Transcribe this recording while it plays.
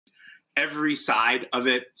every side of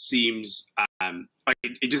it seems like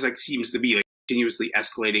it just like seems to be like continuously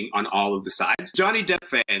escalating on all of the sides. Johnny Depp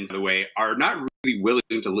fans, by the way, are not really willing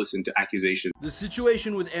to listen to accusations. The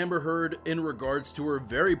situation with Amber Heard in regards to her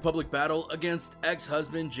very public battle against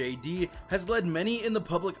ex-husband JD has led many in the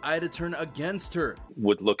public eye to turn against her.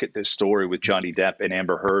 Would look at this story with Johnny Depp and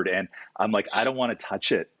Amber Heard, and I'm like, I don't want to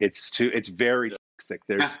touch it. It's very toxic.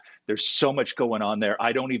 There's so much going on there.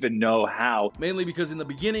 I don't even know how. Mainly because in the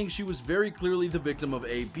beginning, she was very clearly the victim of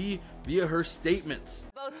AB via her statements.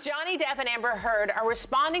 Both Johnny Depp and Amber Heard are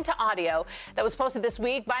responding to audio that was posted this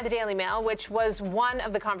week by the Daily Mail, which was one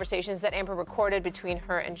of the conversations that Amber recorded between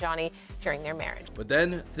her and Johnny during their marriage. But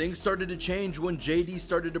then things started to change when JD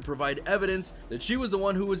started to provide evidence that she was the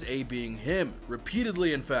one who was ABing him,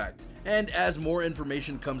 repeatedly in fact. And as more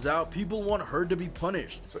information comes out, people want her to be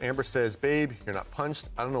punished. So Amber says, babe, you're not punched.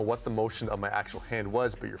 I don't know what the motion of my actual hand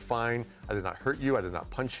was, but you're fine. I did not hurt you. I did not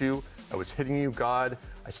punch you. I was hitting you, God.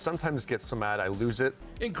 I sometimes get so mad I lose it.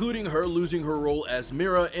 Including her losing her role as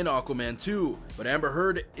Mira in Aquaman 2. But Amber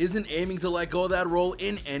Heard isn't aiming to let go of that role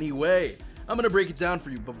in any way. I'm gonna break it down for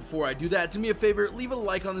you, but before I do that, do me a favor, leave a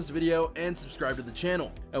like on this video and subscribe to the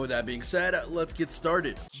channel. And with that being said, let's get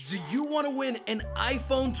started. Do you want to win an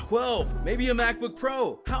iPhone 12, maybe a MacBook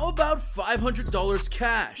Pro? How about $500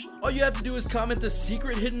 cash? All you have to do is comment the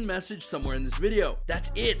secret hidden message somewhere in this video.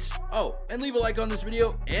 That's it. Oh, and leave a like on this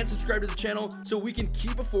video and subscribe to the channel so we can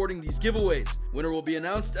keep affording these giveaways. Winner will be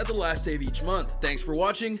announced at the last day of each month. Thanks for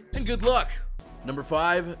watching and good luck. Number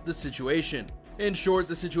 5, the situation. In short,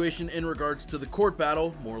 the situation in regards to the court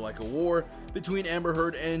battle, more like a war, between Amber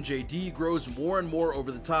Heard and JD grows more and more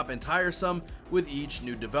over the top and tiresome with each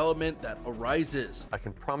new development that arises. I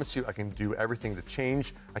can promise you I can do everything to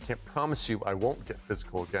change. I can't promise you I won't get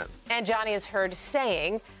physical again. And Johnny is heard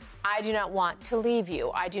saying, I do not want to leave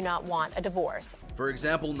you. I do not want a divorce. For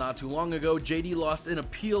example, not too long ago, JD lost an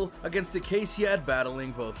appeal against a case he had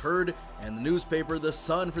battling both Heard and the newspaper The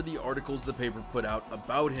Sun for the articles the paper put out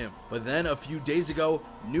about him. But then a few days ago,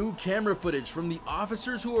 new camera footage from the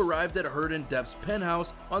officers who arrived at Heard and Depp's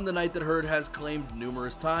penthouse on the night that Heard has claimed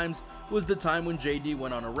numerous times was the time when JD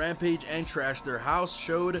went on a rampage and trashed their house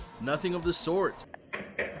showed nothing of the sort.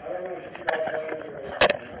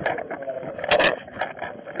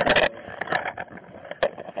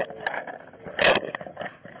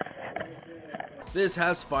 This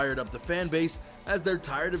has fired up the fan base as they're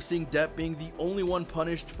tired of seeing Depp being the only one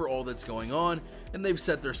punished for all that's going on, and they've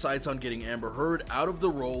set their sights on getting Amber Heard out of the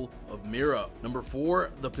role of Mira. Number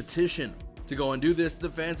 4, the petition. To go and do this, the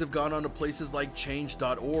fans have gone on to places like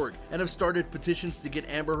change.org and have started petitions to get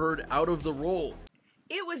Amber Heard out of the role.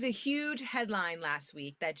 It was a huge headline last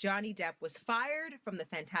week that Johnny Depp was fired from the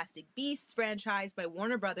Fantastic Beasts franchise by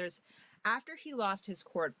Warner Brothers after he lost his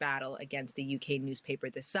court battle against the UK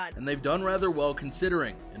newspaper The Sun. And they've done rather well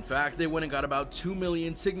considering. In fact, they went and got about 2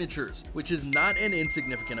 million signatures, which is not an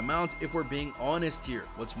insignificant amount if we're being honest here.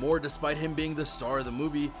 What's more, despite him being the star of the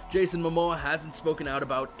movie, Jason Momoa hasn't spoken out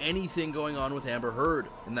about anything going on with Amber Heard,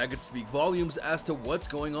 and that could speak volumes as to what's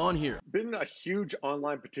going on here. Been a huge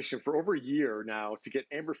online petition for over a year now to get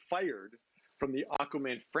Amber fired from the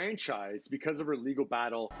Aquaman franchise because of her legal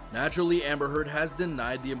battle. Naturally, Amber Heard has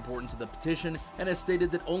denied the importance of the petition and has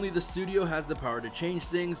stated that only the studio has the power to change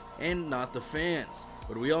things and not the fans.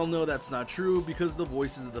 But we all know that's not true because the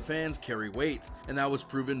voices of the fans carry weight, and that was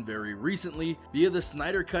proven very recently via the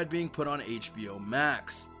Snyder Cut being put on HBO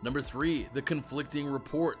Max. Number 3, the conflicting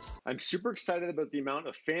reports. I'm super excited about the amount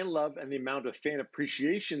of fan love and the amount of fan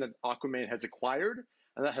appreciation that Aquaman has acquired,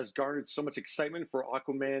 and that has garnered so much excitement for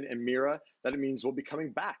Aquaman and Mira that it means we'll be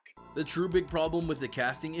coming back. The true big problem with the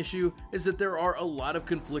casting issue is that there are a lot of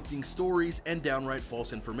conflicting stories and downright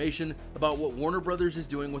false information about what Warner Brothers is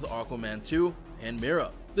doing with Aquaman 2 and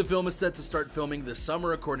Mira. The film is set to start filming this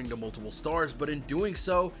summer according to multiple stars, but in doing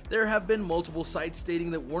so, there have been multiple sites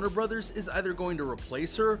stating that Warner Brothers is either going to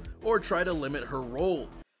replace her or try to limit her role.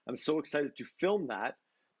 I'm so excited to film that.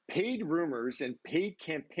 Paid rumors and paid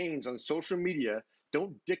campaigns on social media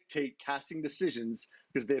don't dictate casting decisions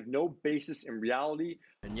because they have no basis in reality.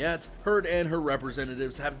 And yet, Heard and her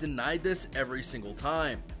representatives have denied this every single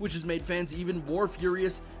time, which has made fans even more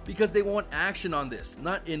furious because they want action on this,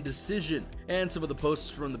 not indecision. And some of the posts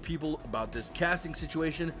from the people about this casting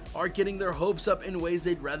situation are getting their hopes up in ways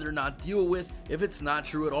they'd rather not deal with if it's not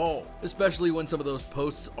true at all, especially when some of those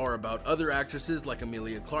posts are about other actresses like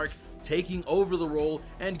Emilia Clarke taking over the role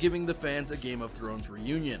and giving the fans a Game of Thrones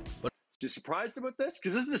reunion. But you surprised about this?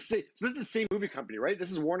 Because this is the same movie company, right?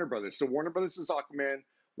 This is Warner Brothers. So Warner Brothers is Aquaman,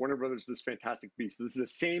 Warner Brothers is Fantastic Beasts. So this is the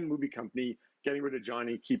same movie company getting rid of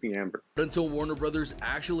Johnny, keeping Amber. But until Warner Brothers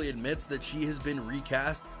actually admits that she has been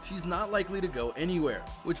recast, she's not likely to go anywhere.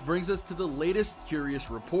 Which brings us to the latest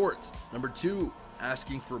curious report. Number 2,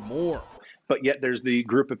 asking for more. But yet there's the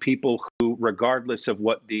group of people who, regardless of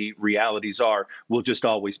what the realities are, will just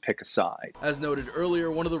always pick a side. As noted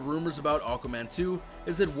earlier, one of the rumors about Aquaman 2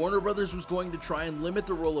 is that Warner Brothers was going to try and limit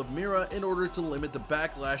the role of Mira in order to limit the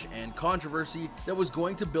backlash and controversy that was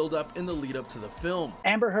going to build up in the lead up to the film.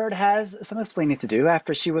 Amber Heard has some explaining to do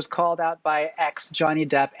after she was called out by ex Johnny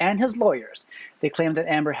Depp and his lawyers. They claimed that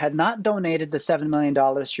Amber had not donated the $7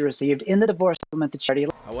 million she received in the divorce settlement to charity.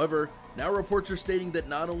 However, now reports are stating that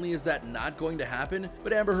not only is that not going to happen,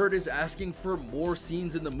 but Amber Heard is asking for more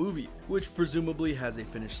scenes in the movie, which presumably has a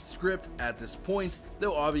finished script at this point,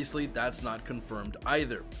 though obviously that's not confirmed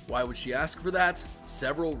either. Why would she ask for that?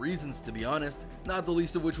 Several reasons, to be honest, not the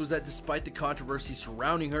least of which was that despite the controversy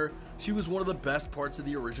surrounding her, she was one of the best parts of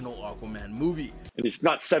the original Aquaman movie. And it's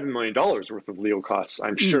not $7 million worth of legal costs,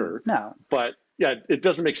 I'm sure. No. But yeah, it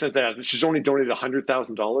doesn't make sense that she's only donated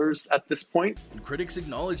 $100,000 at this point. And critics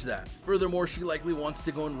acknowledge that. Furthermore, she likely wants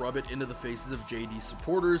to go and rub it into the faces of JD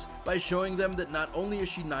supporters by showing them that not only is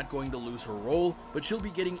she not going to lose her role, but she'll be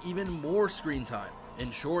getting even more screen time. In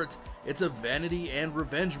short, it's a vanity and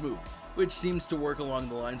revenge move, which seems to work along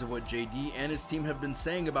the lines of what JD and his team have been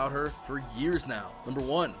saying about her for years now. Number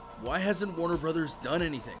 1, why hasn't Warner Brothers done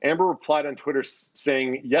anything? Amber replied on Twitter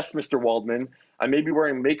saying, "Yes, Mr. Waldman, I may be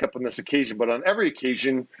wearing makeup on this occasion, but on every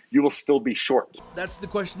occasion, you will still be short." That's the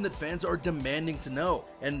question that fans are demanding to know,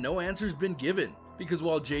 and no answer's been given. Because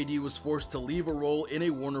while JD was forced to leave a role in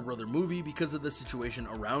a Warner Brother movie because of the situation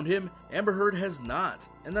around him, Amber Heard has not.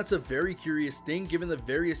 And that's a very curious thing given the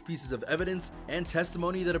various pieces of evidence and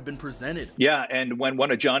testimony that have been presented. Yeah, and when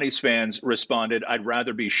one of Johnny's fans responded, "I'd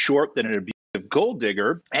rather be short than an abusive gold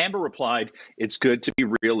digger," Amber replied, "It's good to be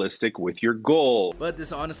realistic with your goal." But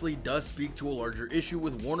this honestly does speak to a larger issue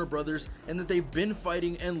with Warner Brothers and that they've been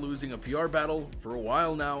fighting and losing a PR battle for a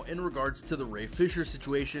while now in regards to the Ray Fisher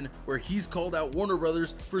situation, where he's called out Warner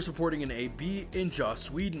Brothers for supporting an AB in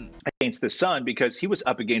Joss Whedon Against the Sun because he was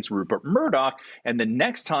up against Rupert Murdoch, and the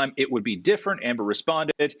next time it would be different. Amber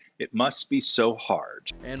responded, "It must be so hard."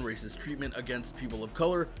 And racist treatment against people of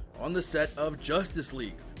color on the set of Justice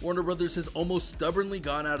League. Warner Brothers has almost stubbornly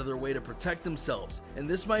gone out of their way to protect themselves, and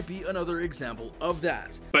this might be another example of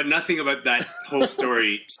that. But nothing about that whole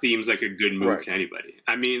story seems like a good move to anybody.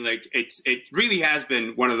 I mean, like, it really has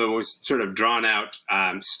been one of the most sort of drawn out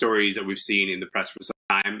stories that we've seen in the press for some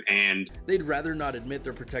time, and they'd rather not admit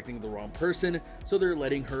they're protecting the wrong person, so they're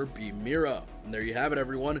letting her be Mira. And there you have it,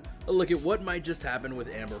 everyone. A look at what might just happen with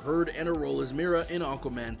Amber Heard and her role as Mira in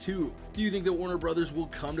Aquaman 2. Do you think that Warner Brothers will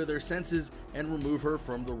come to their senses and remove her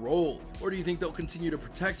from the role? Or do you think they'll continue to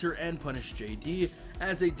protect her and punish JD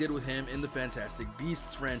as they did with him in the Fantastic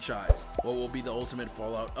Beasts franchise? What will be the ultimate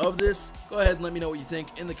fallout of this? Go ahead and let me know what you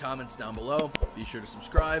think in the comments down below. Be sure to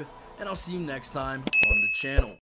subscribe, and I'll see you next time on the channel.